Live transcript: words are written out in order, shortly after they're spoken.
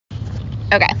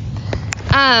Okay.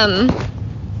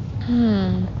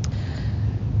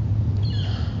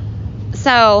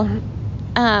 So,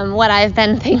 what I've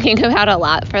been thinking about a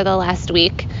lot for the last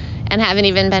week and haven't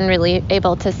even been really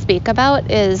able to speak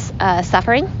about is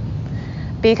suffering,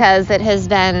 because it has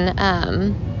been,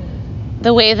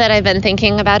 the way that I've been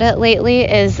thinking about it lately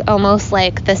is almost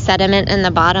like the sediment in the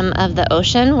bottom of the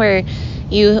ocean, where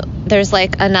there's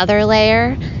like another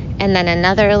layer, and then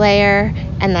another layer,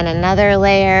 and then another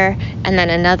layer, and then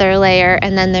another layer,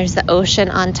 and then there's the ocean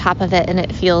on top of it, and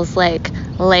it feels like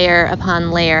layer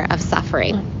upon layer of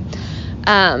suffering.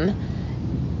 And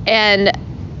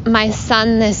my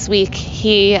son this week,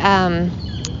 he's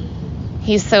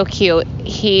so cute.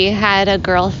 He had a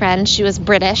girlfriend. She was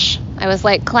British. I was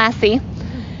like, classy.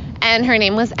 And her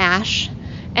name was Ash.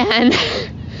 And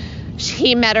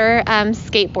he met her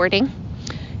skateboarding.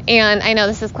 And I know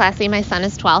this is classy. My son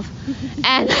is 12.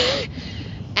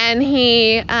 And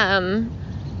he,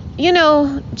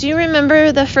 do you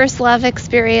remember the first love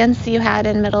experience you had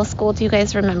in middle school? Do you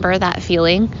guys remember that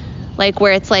feeling? Like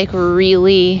where it's like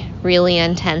really, really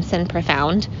intense and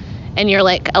profound, and you're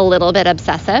like a little bit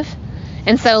obsessive.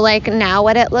 And so like now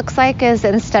what it looks like is,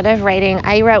 instead of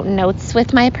I wrote notes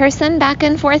with my person back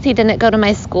and forth. He didn't go to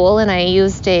my school, and I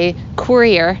used a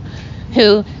courier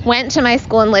who went to my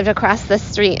school and lived across the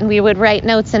street, and we would write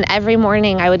notes, and every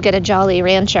morning I would get a Jolly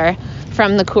Rancher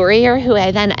from the courier, who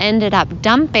I then ended up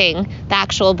dumping the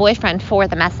actual boyfriend for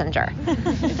the messenger,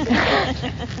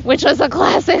 which was a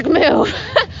classic move.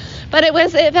 But it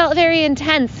felt very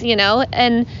intense,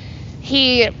 and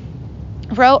he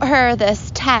wrote her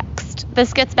this text.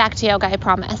 This gets back to yoga, I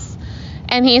promise.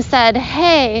 And he said,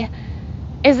 "Hey,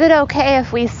 is it okay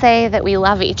if we say that we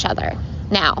love each other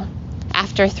now,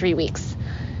 after 3 weeks?"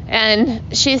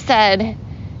 And she said,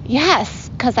 "Yes,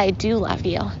 because I do love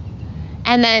you."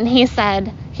 And then he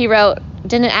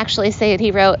didn't actually say it,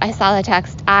 he wrote, I saw the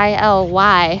text,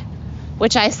 ILY,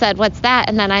 which I said, "What's that?"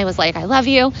 And then I was like, "I love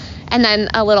you." And then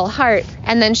a little heart.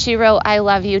 And then she wrote, "I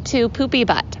love you too, poopy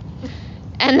butt."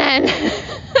 And then,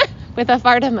 with a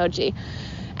fart emoji.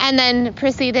 And then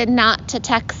proceeded not to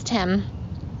text him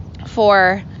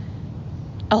for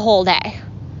a whole day.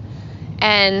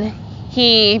 And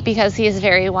he, because he is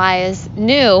very wise,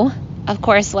 knew, of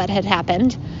course, what had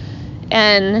happened,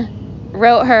 and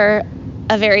wrote her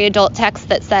a very adult text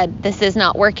that said, "This is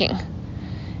not working."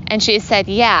 And she said,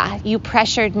 "Yeah, you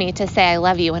pressured me to say I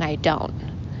love you, and I don't."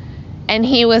 And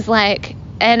he was like,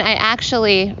 "And I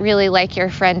actually really like your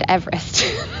friend Everest."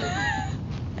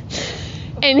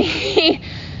 And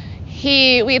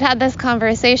we'd had this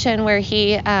conversation where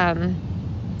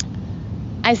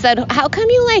I said, "How come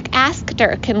you asked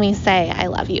her, can we say I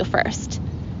love you first?"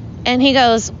 And he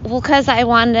goes, "Well, because I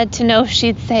wanted to know if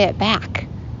she'd say it back."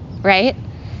 Right?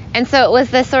 And so it was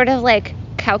this sort of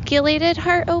calculated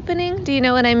heart opening. Do you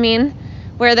know what I mean?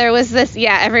 Where there was this,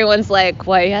 everyone's like,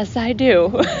 "Why, yes, I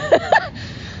do."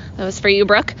 That was for you,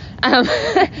 Brooke.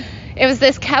 It was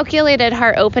this calculated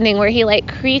heart opening where he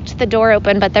creaked the door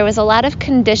open, but there was a lot of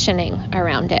conditioning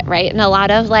around it, right? And a lot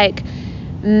of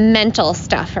mental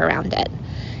stuff around it.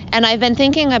 And I've been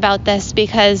thinking about this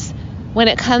because when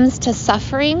it comes to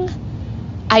suffering,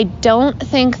 I don't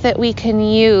think that we can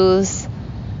use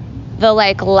the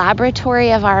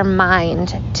laboratory of our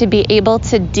mind to be able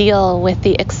to deal with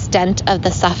the extent of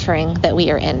the suffering that we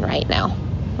are in right now,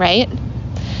 right?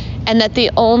 And that the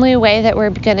only way that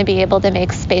we're going to be able to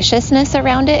make spaciousness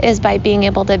around it is by being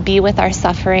able to be with our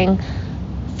suffering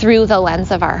through the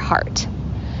lens of our heart.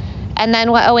 And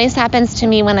then what always happens to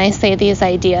me when I say these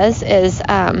ideas is,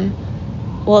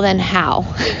 well, then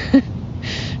how?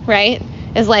 Right?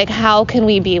 Is how can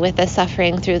we be with the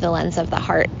suffering through the lens of the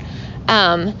heart?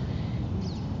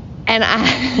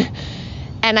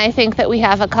 And I think that we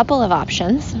have a couple of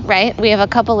options, right? We have a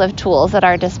couple of tools at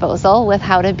our disposal with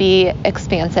how to be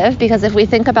expansive, because if we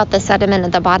think about the sediment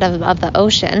at the bottom of the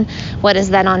ocean, what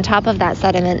is then on top of that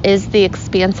sediment is the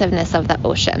expansiveness of the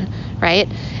ocean, right?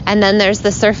 And then there's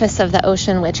the surface of the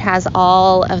ocean, which has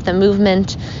all of the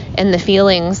movement and the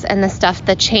feelings and the stuff,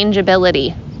 the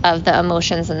changeability of the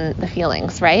emotions and the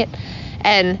feelings, right?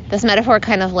 And this metaphor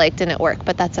kind of didn't work,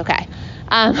 but that's okay.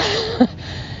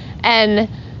 And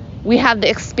we have the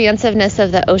expansiveness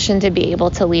of the ocean to be able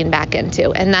to lean back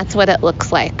into. And that's what it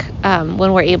looks like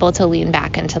when we're able to lean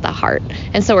back into the heart.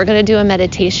 And so we're going to do a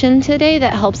meditation today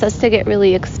that helps us to get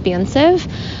really expansive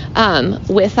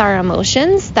with our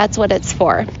emotions. That's what it's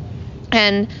for.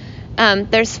 And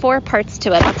there's 4 parts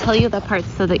to it. I'll tell you the parts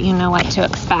so that you know what to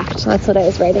expect. That's what I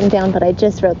was writing down, but I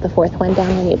just wrote the 4th one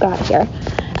down when you got here.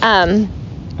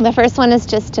 The first one is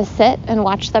just to sit and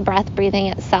watch the breath breathing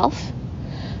itself.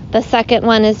 The second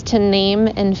one is to name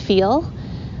and feel.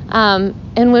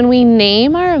 And when we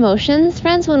name our emotions,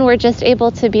 friends, when we're just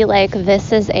able to be like,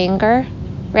 this is anger,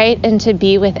 right? And to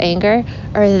be with anger,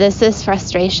 or this is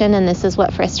frustration and this is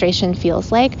what frustration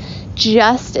feels like,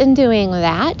 just in doing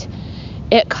that,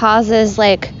 it causes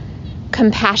like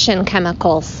compassion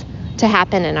chemicals to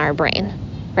happen in our brain,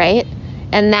 right?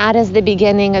 And that is the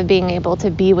beginning of being able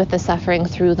to be with the suffering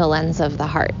through the lens of the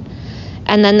heart.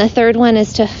 And then the third one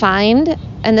is to find,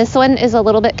 and this one is a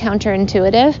little bit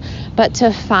counterintuitive, but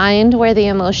to find where the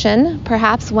emotion,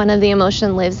 perhaps one of the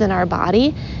emotion lives in our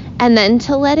body, and then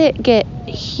to let it get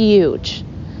huge,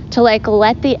 to like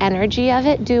let the energy of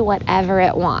it do whatever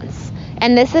it wants.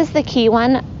 And this is the key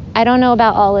one. I don't know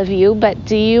about all of you, but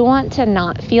do you want to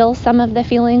not feel some of the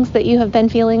feelings that you have been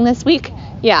feeling this week?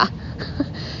 Yeah.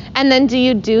 And then do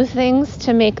you do things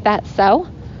to make that so?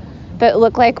 That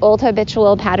look like old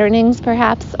habitual patternings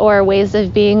perhaps, or ways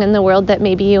of being in the world that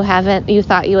maybe you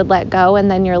thought you would let go,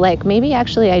 and then you're like, maybe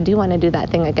actually I do want to do that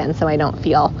thing again so I don't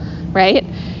feel, right?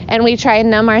 And we try and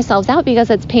numb ourselves out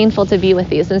because it's painful to be with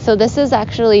these. And so this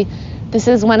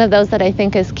is one of those that I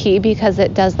think is key, because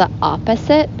it does the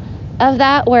opposite of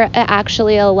that, where it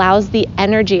actually allows the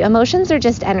energy. Emotions are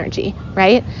just energy,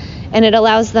 right? And it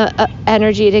allows the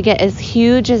energy to get as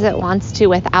huge as it wants to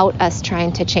without us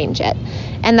trying to change it.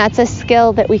 And that's a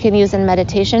skill that we can use in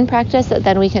meditation practice that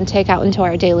then we can take out into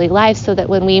our daily lives, so that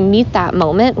when we meet that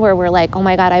moment where we're like, oh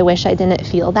my God, I wish I didn't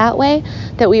feel that way,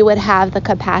 that we would have the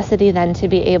capacity then to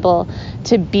be able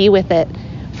to be with it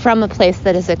from a place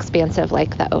that is expansive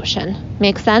like the ocean.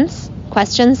 Make sense?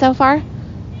 Questions so far?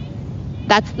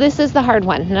 This is the hard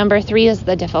one. Number 3 is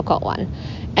the difficult one.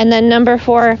 And then number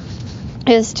 4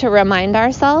 is to remind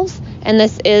ourselves, and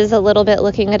this is a little bit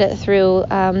looking at it through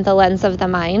the lens of the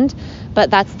mind, but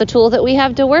that's the tool that we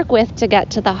have to work with to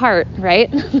get to the heart,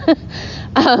 right?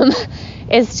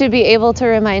 Is to be able to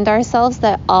remind ourselves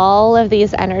that all of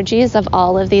these energies of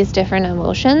all of these different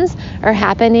emotions are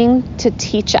happening to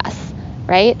teach us,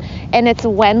 right? And it's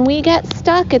when we get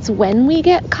stuck, it's when we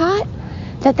get caught,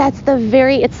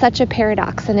 it's such a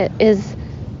paradox, and it is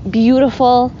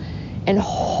beautiful and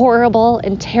horrible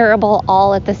and terrible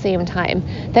all at the same time.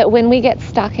 That when we get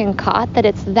stuck and caught, that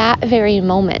it's that very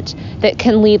moment that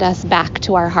can lead us back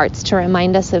to our hearts, to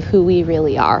remind us of who we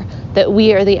really are, that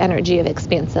we are the energy of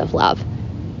expansive love.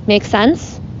 Make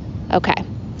sense? Okay,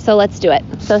 so let's do it.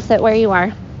 So sit where you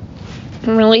are.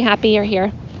 I'm really happy you're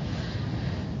here.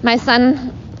 My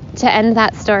son, to end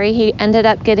that story, he ended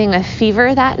up getting a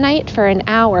fever that night for an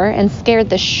hour and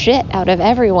scared the shit out of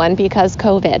everyone because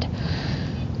COVID.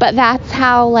 But that's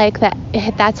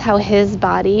how his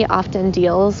body often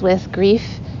deals with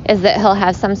grief, is that he'll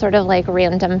have some sort of like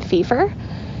random fever.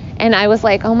 And I was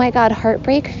like, oh my God,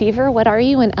 heartbreak fever? What are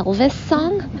you, an Elvis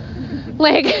song?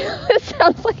 Like, it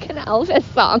sounds like an Elvis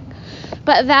song.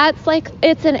 But that's like,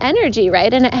 it's an energy,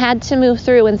 right? And it had to move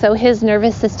through. And so his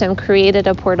nervous system created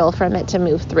a portal from it to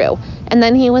move through. And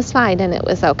then he was fine and it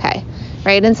was okay.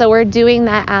 Right? And so we're doing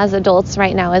that as adults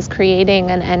right now, is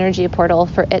creating an energy portal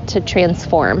for it to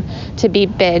transform, to be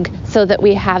big, so that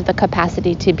we have the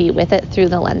capacity to be with it through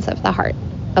the lens of the heart.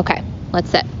 Okay,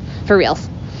 let's sit for reals.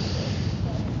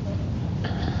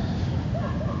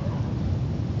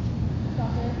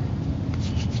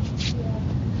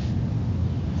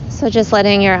 So just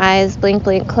letting your eyes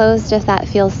blink closed if that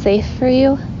feels safe for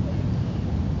you.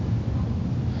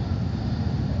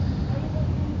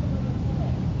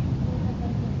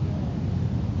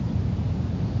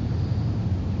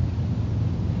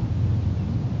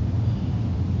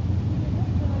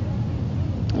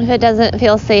 If it doesn't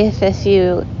feel safe, if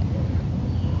you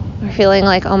are feeling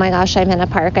like, oh my gosh, I'm in a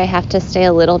park, I have to stay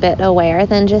a little bit aware,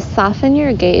 then just soften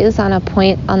your gaze on a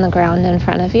point on the ground in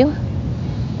front of you.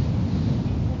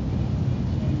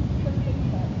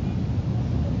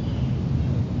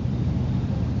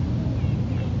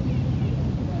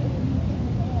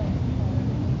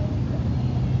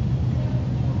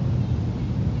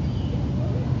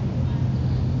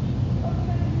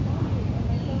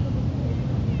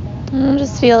 And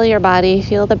just feel your body,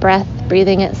 feel the breath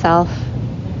breathing itself.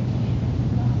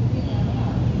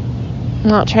 I'm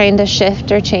not trying to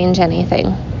shift or change anything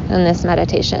in this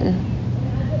meditation.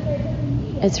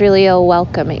 It's really a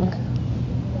welcoming.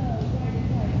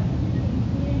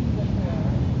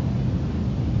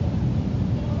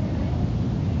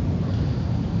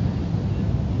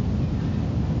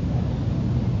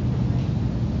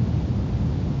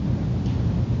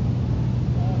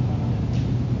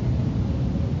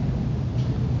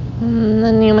 And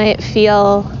then you might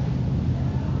feel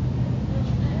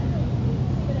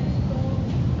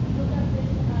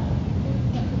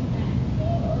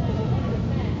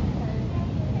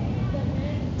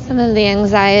some of the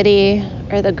anxiety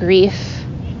or the grief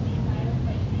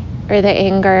or the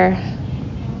anger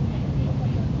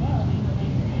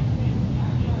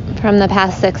from the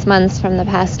past 6 months, from the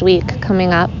past week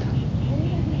coming up.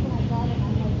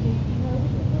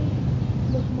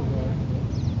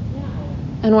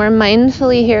 And we're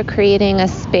mindfully here creating a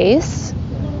space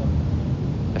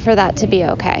for that to be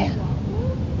okay.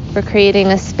 We're creating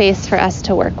a space for us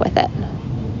to work with it.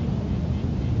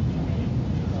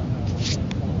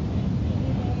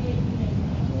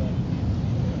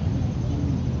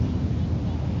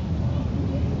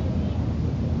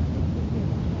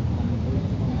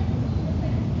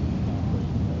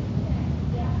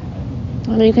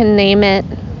 And you can name it.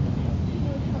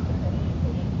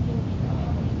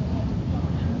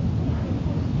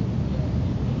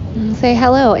 And say,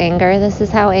 hello, anger. This is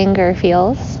how anger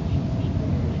feels.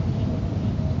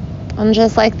 And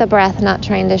just like the breath, not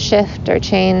trying to shift or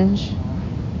change.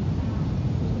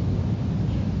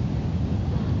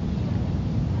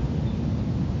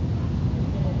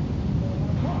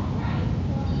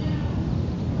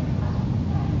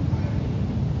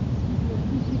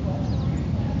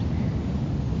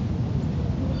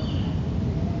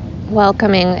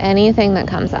 Welcoming anything that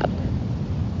comes up.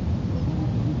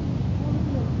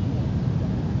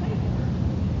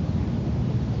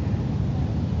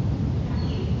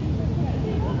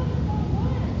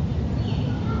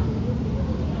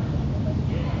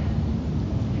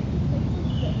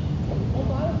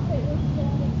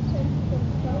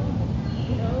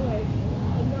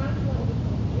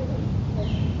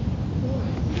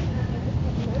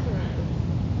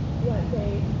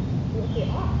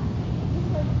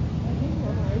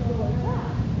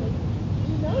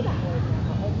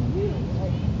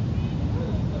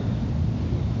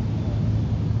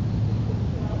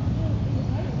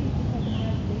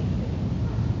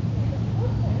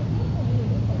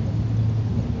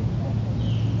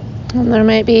 And there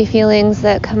might be feelings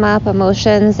that come up,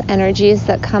 emotions, energies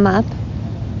that come up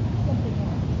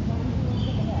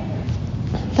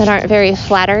that aren't very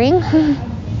flattering.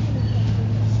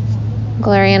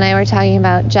 Gloria and I were talking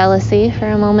about jealousy for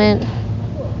a moment.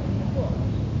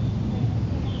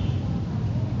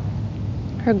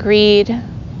 Or greed.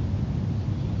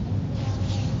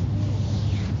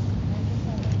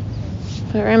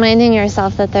 But reminding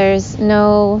yourself that there's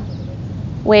no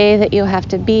way that you have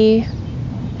to be.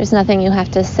 There's nothing you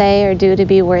have to say or do to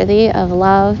be worthy of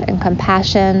love and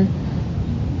compassion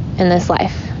in this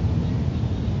life.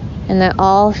 And that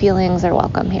all feelings are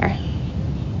welcome here.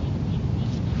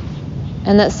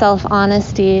 And that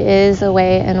self-honesty is a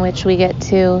way in which we get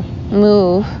to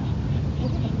move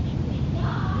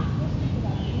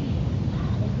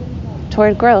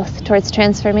toward growth, towards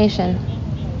transformation.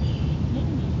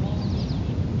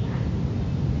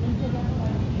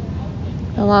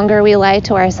 The longer we lie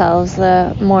to ourselves,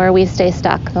 the more we stay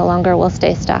stuck, the longer we'll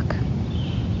stay stuck.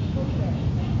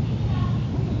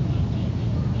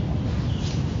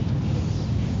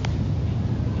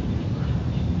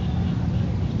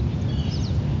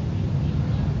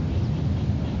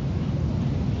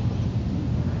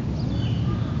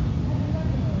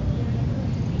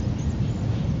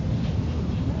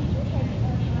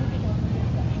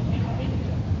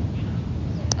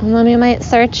 And then you might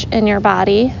search in your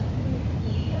body,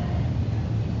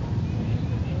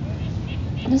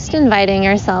 just inviting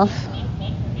yourself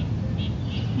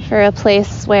for a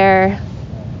place where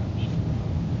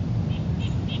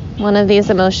one of these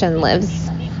emotions lives.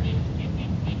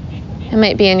 It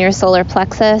might be in your solar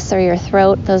plexus or your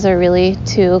throat. Those are really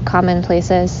two common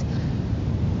places.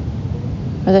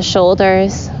 Or the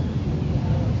shoulders,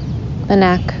 the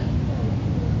neck.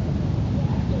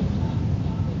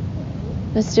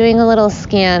 Just doing a little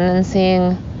scan and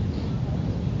seeing,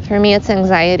 for me it's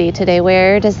anxiety today.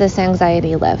 Where does this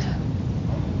anxiety live?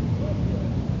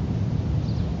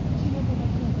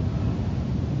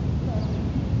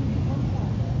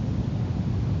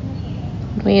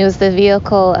 We use the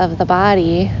vehicle of the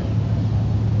body,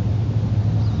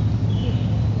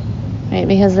 right?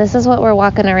 Because this is what we're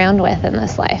walking around with in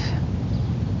this life.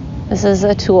 This is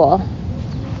a tool.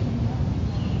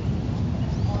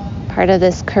 Part of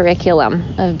this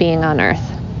curriculum of being on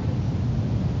earth.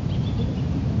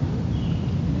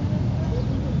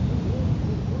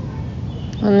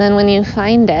 And then when you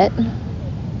find it,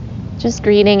 just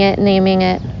greeting it, naming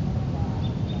it,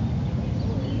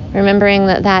 remembering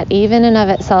that that even in of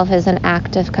itself is an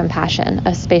act of compassion,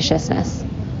 of spaciousness.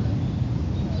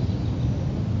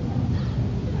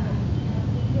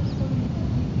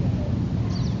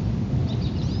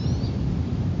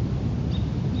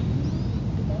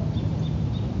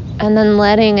 And then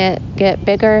letting it get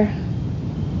bigger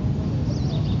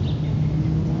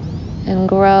and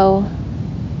grow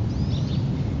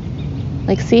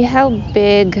Like, see how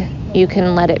big you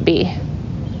can let it be.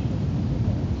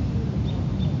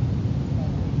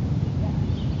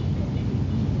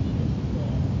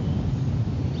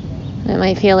 It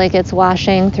might feel like it's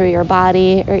washing through your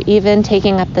body, or even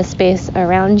taking up the space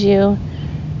around you,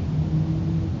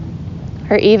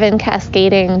 or even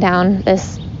cascading down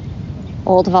this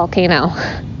old volcano.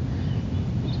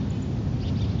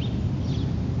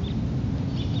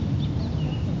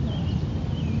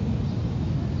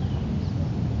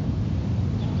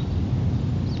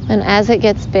 And as it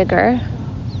gets bigger,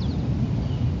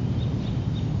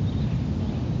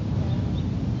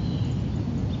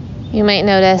 you might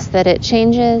notice that it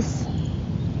changes.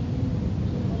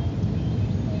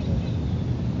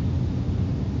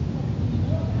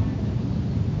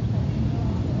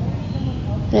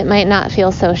 It might not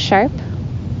feel so sharp,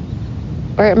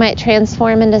 or it might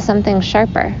transform into something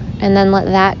sharper, and then let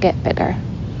that get bigger.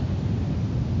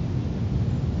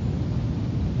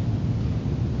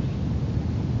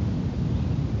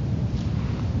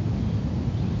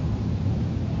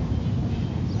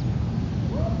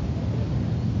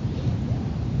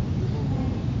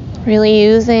 Really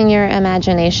using your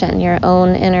imagination, your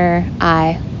own inner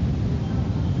eye,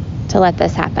 to let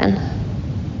this happen.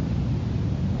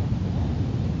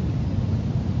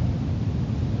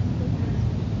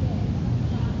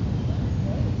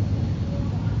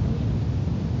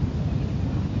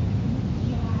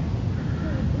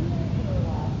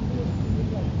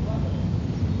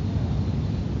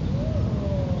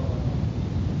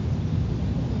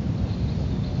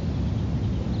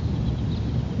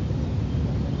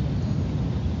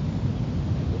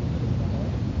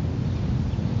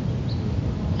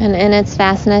 And in its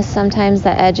vastness, sometimes the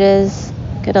edges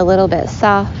get a little bit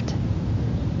soft.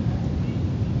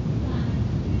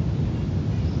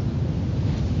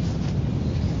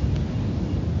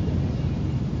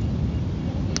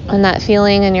 And that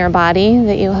feeling in your body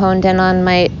that you honed in on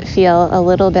might feel a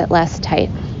little bit less tight.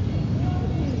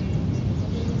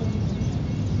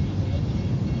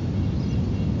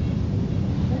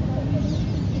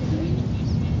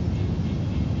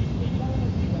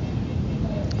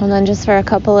 And then just for a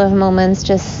couple of moments,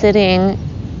 just sitting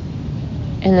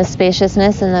in the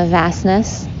spaciousness and the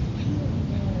vastness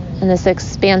and this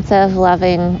expansive,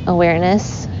 loving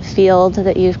awareness field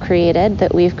that you've created,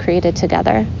 that we've created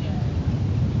together.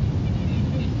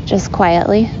 Just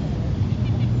quietly.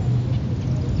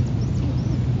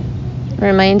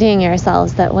 Reminding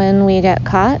yourselves that when we get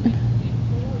caught,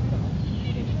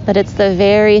 that it's the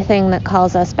very thing that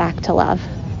calls us back to love.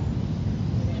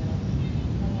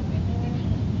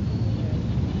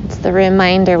 The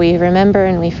reminder, we remember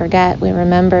and we forget, we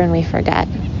remember and we forget.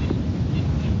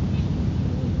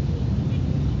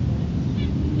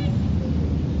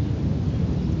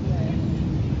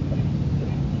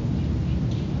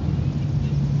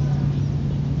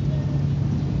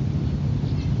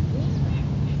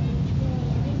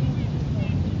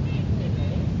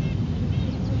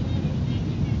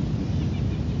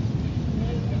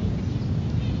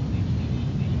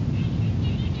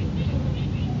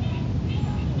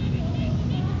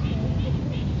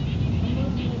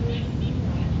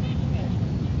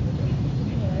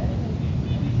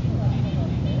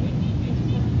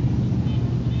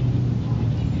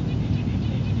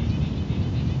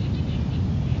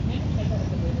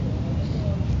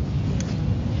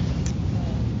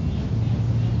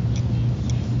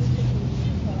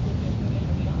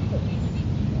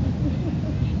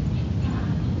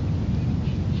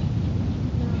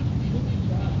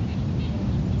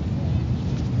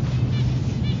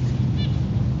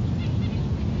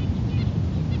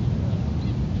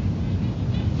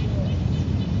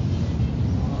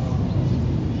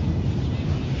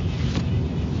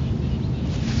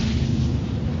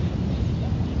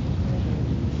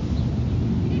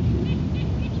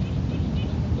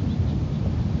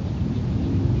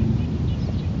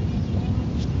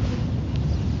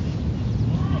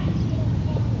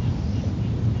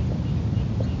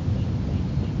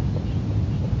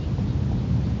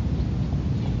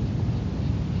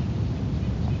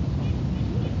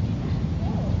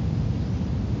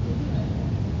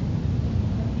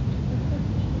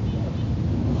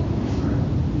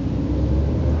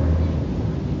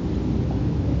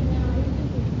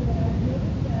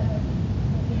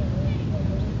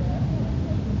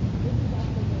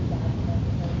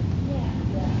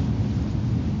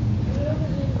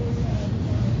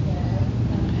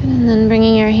 And then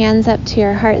bringing your hands up to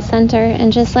your heart center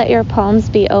and just let your palms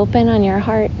be open on your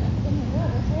heart.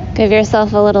 Give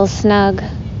yourself a little snug.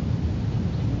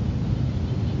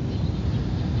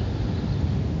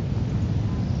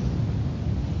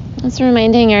 It's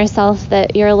reminding yourself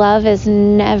that your love is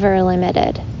never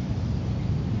limited,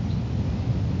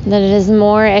 that it is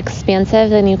more expansive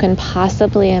than you can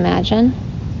possibly imagine.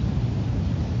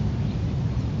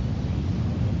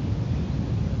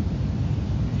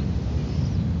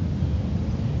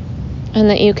 And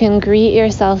that you can greet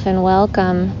yourself and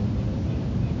welcome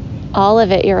all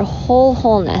of it, your whole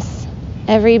wholeness,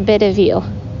 every bit of you,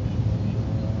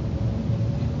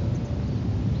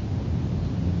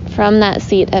 from that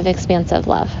seat of expansive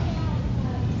love.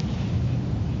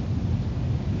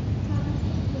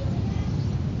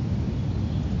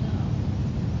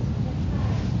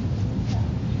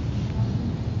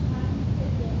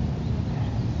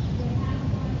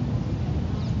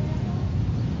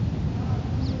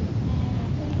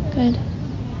 Good.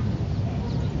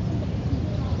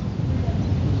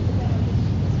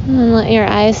 And then let your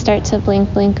eyes start to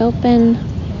blink open.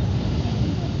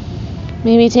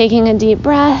 Maybe taking a deep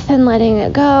breath and letting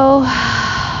it go.